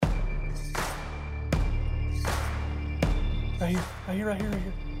Right here. Right here, right here, right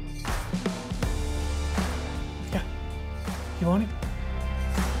here. Yeah. You want him?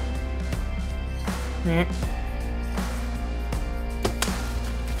 Yeah.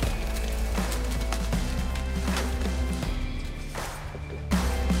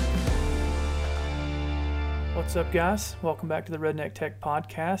 What's up, guys? Welcome back to the Redneck Tech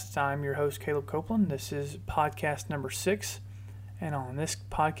Podcast. I'm your host, Caleb Copeland. This is podcast number 6. And on this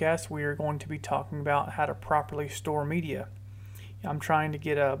podcast, we are going to be talking about how to properly store media. I'm trying to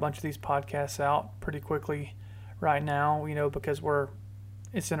get a bunch of these podcasts out pretty quickly right now, because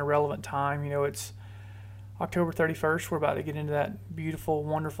it's in a relevant time. It's October 31st. We're about to get into that beautiful,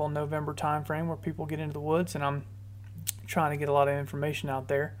 wonderful November time frame where people get into the woods, and I'm trying to get a lot of information out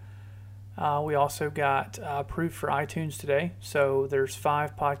there. We also got approved for iTunes today, so there's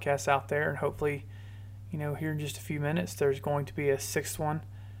 5 podcasts out there, and hopefully, here in just a few minutes, there's going to be a 6th one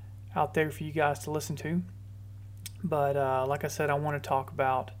out there for you guys to listen to. But like I said, I want to talk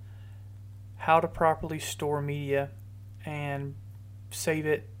about how to properly store media and save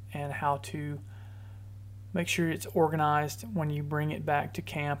it, and how to make sure it's organized when you bring it back to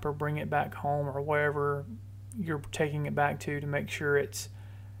camp or bring it back home or wherever you're taking it back to make sure it's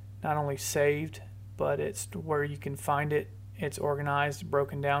not only saved, but it's where you can find it, it's organized,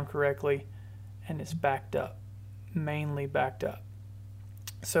 broken down correctly, and it's backed up, mainly backed up.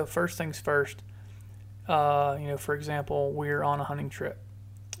 So first things first, for example, we're on a hunting trip,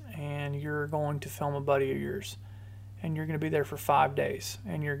 and you're going to film a buddy of yours, and you're going to be there for 5 days,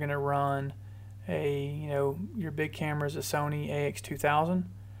 and you're going to run your big camera is a Sony AX2000,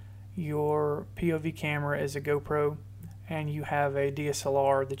 your POV camera is a GoPro, and you have a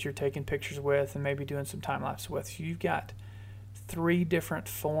DSLR that you're taking pictures with and maybe doing some time-lapse with. So you've got 3 different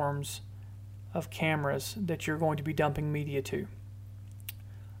forms of cameras that you're going to be dumping media to.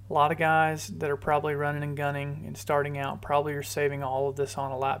 A lot of guys that are probably running and gunning and starting out probably are saving all of this on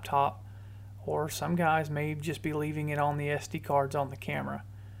a laptop, or some guys may just be leaving it on the SD cards on the camera.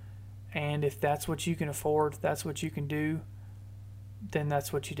 And if that's what you can afford, if that's what you can do, then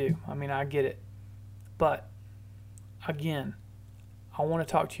that's what you do. I mean, I get it. But again, I want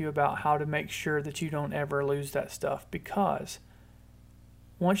to talk to you about how to make sure that you don't ever lose that stuff, because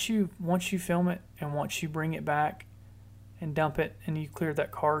once you film it and once you bring it back and dump it and you clear that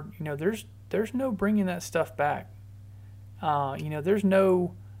card, there's no bringing that stuff back. There's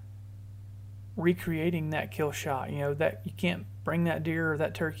no recreating that kill shot. That you can't bring that deer or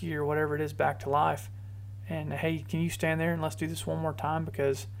that turkey or whatever it is back to life. And hey, can you stand there and let's do this one more time,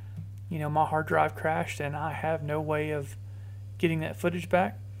 because my hard drive crashed and I have no way of getting that footage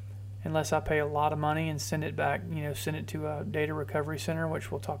back unless I pay a lot of money and send it back, send it to a data recovery center,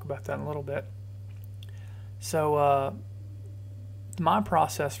 which we'll talk about that in a little bit. So my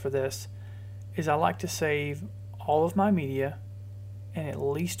process for this is I like to save all of my media in at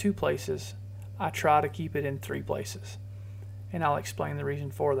least 2 places. I try to keep it in 3 places, and I'll explain the reason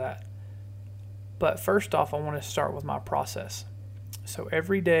for that. But first off, I want to start with my process. So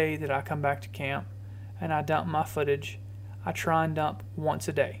every day that I come back to camp and I dump my footage, I try and dump once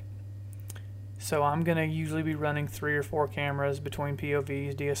a day. So I'm going to usually be running 3 or 4 cameras between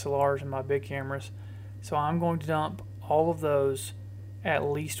POVs, DSLRs, and my big cameras. So I'm going to dump all of those at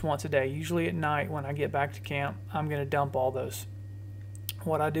least once a day. Usually at night when I get back to camp, I'm going to dump all those.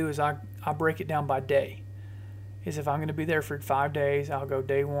 What I do is I break it down by day. Is if I'm going to be there for 5 days, I'll go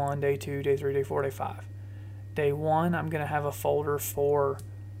day 1, day 2, day 3, day 4, day 5. Day 1, I'm going to have a folder for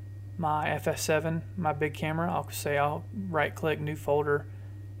my FS7, my big camera. I'll right click, new folder,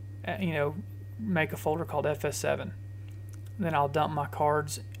 make a folder called FS7. Then I'll dump my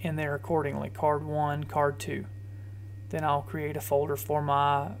cards in there accordingly, card 1, card 2. Then I'll create a folder for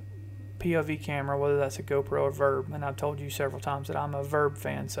my POV camera, whether that's a GoPro or Verb. And I've told you several times that I'm a Verb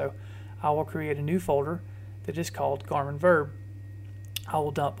fan, so I will create a new folder that is called Garmin Verb. I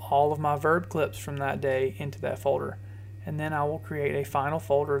will dump all of my Verb clips from that day into that folder, and then I will create a final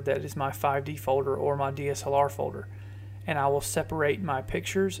folder that is my 5D folder or my DSLR folder, and I will separate my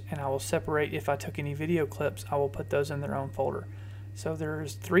pictures, and I will separate if I took any video clips, I will put those in their own folder. So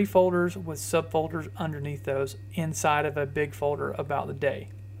there's 3 folders with subfolders underneath those inside of a big folder about the day.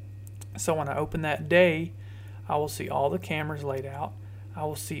 So when I open that day, I will see all the cameras laid out, I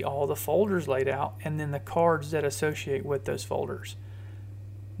will see all the folders laid out, and then the cards that associate with those folders.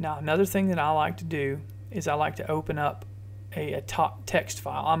 Now, another thing that I like to do is I like to open up a top text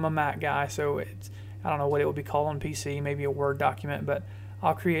file. I'm a Mac guy, so I don't know what it would be called on PC, maybe a Word document, but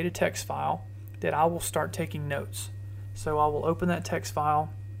I'll create a text file that I will start taking notes. So I will open that text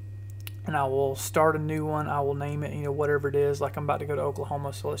file and I will start a new one. I will name it, whatever it is. Like I'm about to go to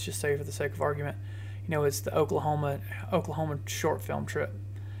Oklahoma, so let's just say for the sake of argument, it's the Oklahoma short film trip,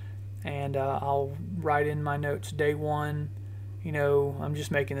 and I'll write in my notes day one. I'm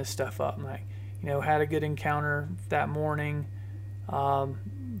just making this stuff up. I'm like, had a good encounter that morning.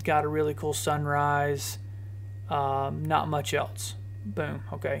 Got a really cool sunrise. Not much else. Boom.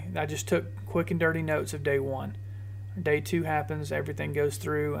 Okay. I just took quick and dirty notes of day one. Day two happens. Everything goes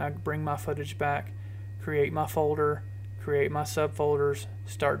through. I bring my footage back, create my folder, create my subfolders,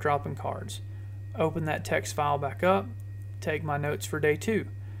 start dropping cards. Open that text file back up, take my notes for day two.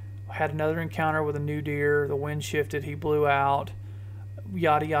 I had another encounter with a new deer. The wind shifted. He blew out.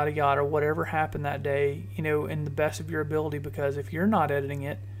 Yada, yada, yada. Whatever happened that day, in the best of your ability, because if you're not editing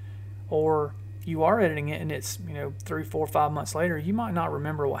it, or you are editing it and it's 3, 4, 5 months later, you might not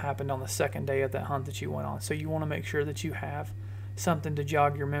remember what happened on the second day of that hunt that you went on. So you want to make sure that you have something to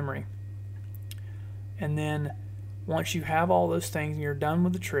jog your memory. And then once you have all those things and you're done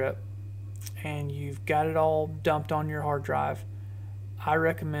with the trip and you've got it all dumped on your hard drive, I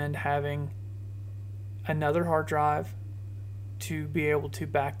recommend having another hard drive to be able to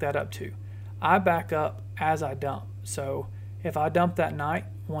back that up to. I back up as I dump. So if I dump that night,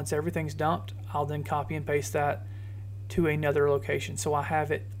 once everything's dumped, I'll then copy and paste that to another location. So I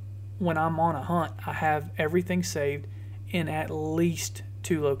have it, when I'm on a hunt, I have everything saved in at least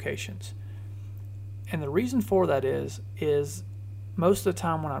 2 locations. And the reason for that is most of the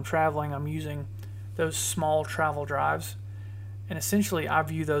time when I'm traveling, I'm using those small travel drives. And essentially, I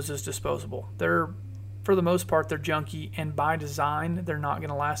view those as disposable. For the most part, they're junky, and by design, they're not going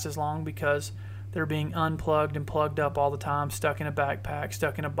to last as long because they're being unplugged and plugged up all the time, stuck in a backpack,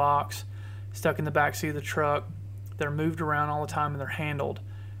 stuck in a box, stuck in the backseat of the truck. They're moved around all the time, and they're handled.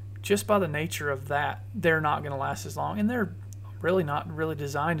 Just by the nature of that, they're not going to last as long, and they're really not really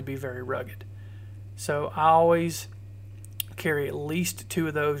designed to be very rugged. So I always carry at least 2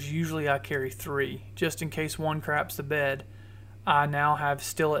 of those. Usually I carry 3, just in case one craps the bed. I now have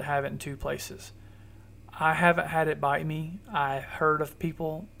it in 2 places. I haven't had it bite me. I heard of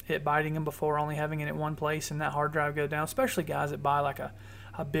people it biting them before, only having it in one place, and that hard drive go down, especially guys that buy like a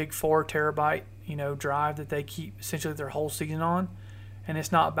big 4 terabyte drive that they keep essentially their whole season on, and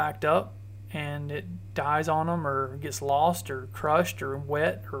it's not backed up, and it dies on them or gets lost or crushed or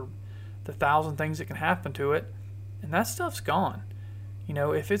wet or the 1,000 things that can happen to it, and that stuff's gone.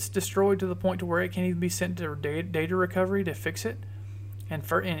 If it's destroyed to the point to where it can't even be sent to data recovery to fix it, and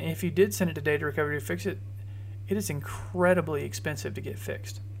if you did send it to data recovery to fix it, it is incredibly expensive to get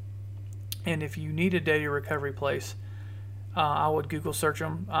fixed. And if you need a data recovery place, I would Google search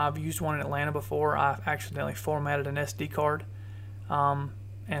them. I've used one in Atlanta before. I accidentally formatted an SD card and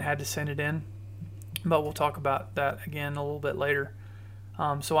had to send it in, but we'll talk about that again a little bit later.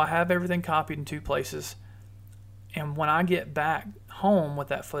 So I have everything copied in 2 places, and when I get back home with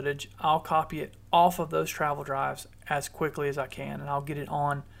that footage, I'll copy it off of those travel drives as quickly as I can, and I'll get it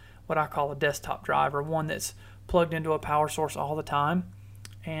on what I call a desktop drive, or one that's plugged into a power source all the time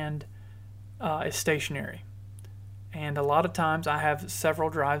and is stationary. And a lot of times I have several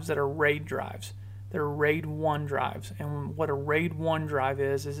drives that are RAID drives. They're RAID 1 drives, and what a RAID 1 drive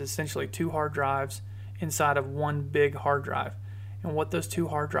is essentially 2 hard drives inside of one big hard drive. And what those 2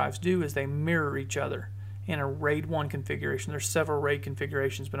 hard drives do is they mirror each other in a RAID 1 configuration. There's several RAID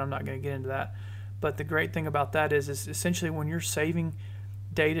configurations, but I'm not going to get into that. But the great thing about that is essentially when you're saving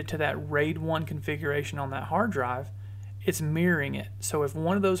data to that RAID 1 configuration on that hard drive, it's mirroring it. So if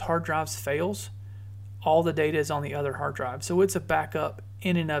one of those hard drives fails, all the data is on the other hard drive. So it's a backup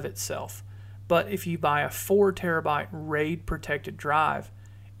in and of itself. But if you buy a 4 terabyte RAID protected drive,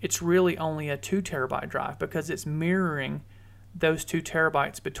 it's really only a 2 terabyte drive because it's mirroring those 2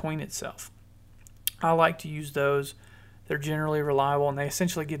 terabytes between itself. I like to use those. They're generally reliable, and they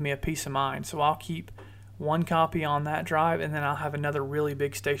essentially give me a peace of mind. So I'll keep 1 copy on that drive, and then I'll have another really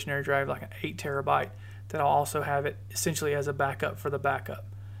big stationary drive, like an 8 terabyte, that I'll also have it essentially as a backup for the backup.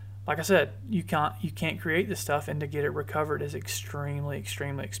 Like I said, you can't create this stuff, and to get it recovered is extremely,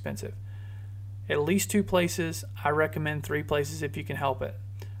 extremely expensive. At least 2 places. I recommend 3 places if you can help it.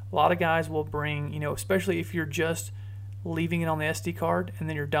 A lot of guys will bring, especially if you're just leaving it on the SD card and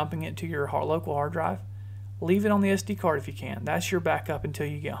then you're dumping it to your local hard drive, leave it on the SD card if you can. That's your backup until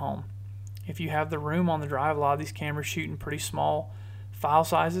you get home. If you have the room on the drive, a lot of these cameras shoot in pretty small file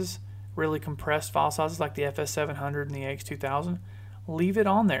sizes, really compressed file sizes like the FS700 and the AX2000. Leave it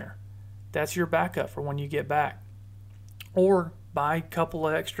on there. That's your backup for when you get back. Or buy a couple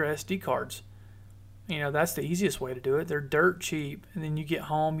of extra SD cards. That's the easiest way to do it. They're dirt cheap, and then you get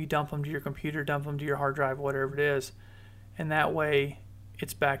home, you dump them to your computer, dump them to your hard drive, whatever it is, and that way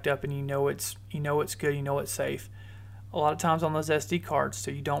it's backed up, and you know it's good, you know it's safe. A lot of times on those SD cards, so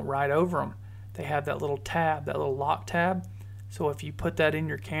you don't write over them, they have that little tab, that little lock tab. So if you put that in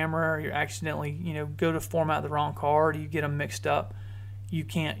your camera, or you accidentally, go to format the wrong card, you get them mixed up, you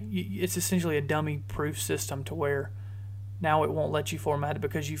can't. It's essentially a dummy-proof system to where now it won't let you format it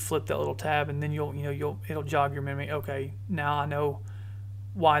because you flip that little tab, and then it'll jog your memory. Okay, now I know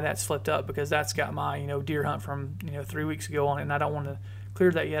why that's flipped up, because that's got my deer hunt from 3 weeks ago on it, and I don't want to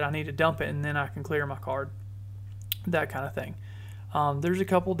clear that yet. I need to dump it, and then I can clear my card. That kind of thing. There's a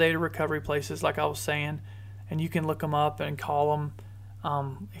couple data recovery places, like I was saying, and you can look them up and call them.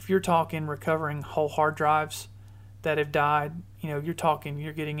 If you're talking recovering whole hard drives that have died,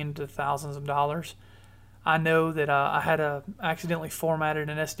 you're getting into thousands of dollars. I know that I had accidentally formatted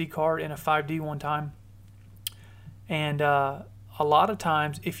an SD card in a 5D one time, and a lot of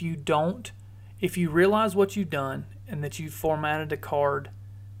times if you realize what you've done and that you formatted a card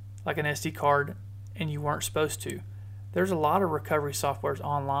like an SD card and you weren't supposed to, there's a lot of recovery softwares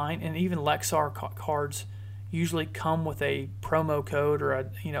online, and even Lexar cards usually come with a promo code or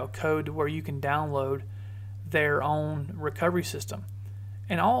a code where you can download their own recovery system.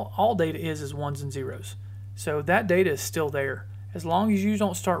 And all data is ones and zeros. So that data is still there. As long as you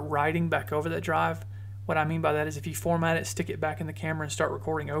don't start writing back over that drive, what I mean by that is if you format it, stick it back in the camera and start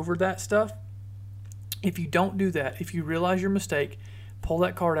recording over that stuff, if you don't do that, if you realize your mistake, pull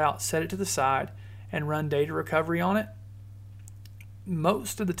that card out, set it to the side, and run data recovery on it,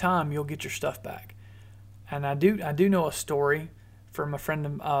 most of the time you'll get your stuff back. And I do know a story from a friend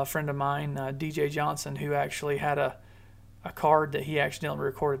of mine, DJ Johnson, who actually had a card that he accidentally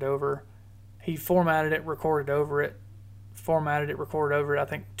recorded over. He formatted it, recorded over it, I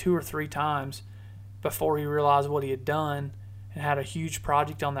think 2 or 3 times before he realized what he had done, and had a huge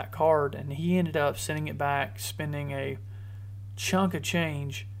project on that card. And he ended up sending it back, spending a chunk of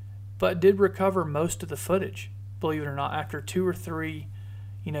change, but did recover most of the footage, believe it or not, after 2 or 3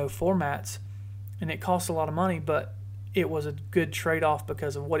 formats. And it cost a lot of money, but it was a good trade-off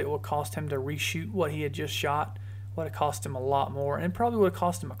because of what it would cost him to reshoot what he had just shot. Would have cost him a lot more, and probably would have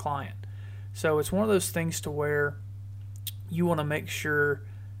cost him a client. So it's one of those things to where you want to make sure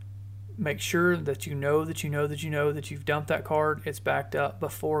that you know that you've dumped that card, it's backed up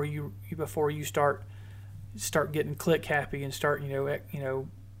before you start getting click happy and start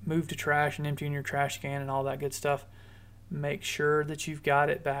move to trash and emptying your trash can and all that good stuff. Make sure that you've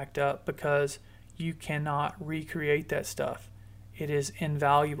got it backed up, because you cannot recreate that stuff. It is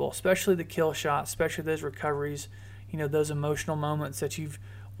invaluable, especially the kill shots, especially those recoveries, those emotional moments that you've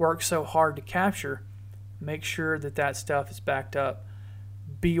worked so hard to capture. Make sure that stuff is backed up.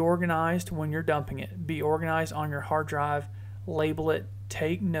 Be organized when you're dumping it. Be organized on your hard drive. Label it.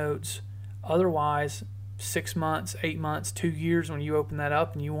 Take notes. Otherwise, 6 months, 8 months, 2 years, when you open that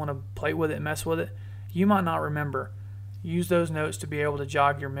up and you want to play with it, mess with it, you might not remember. Use those notes to be able to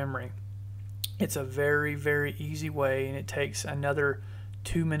jog your memory. It's a very, very easy way, and it takes another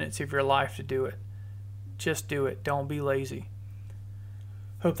 2 minutes of your life to do it. Just do it. Don't be lazy.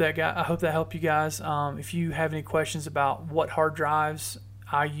 I hope that helped you guys. If you have any questions about what hard drives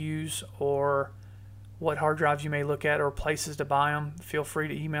I use, or what hard drives you may look at, or places to buy them, feel free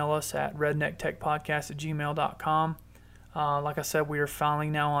to email us at rednecktechpodcast@gmail.com. Like I said, we are finally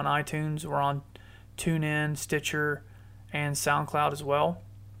now on iTunes. We're on TuneIn, Stitcher, and SoundCloud as well.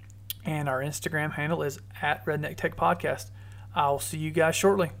 And our Instagram handle is @RedneckTechPodcast. I'll see you guys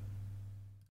shortly.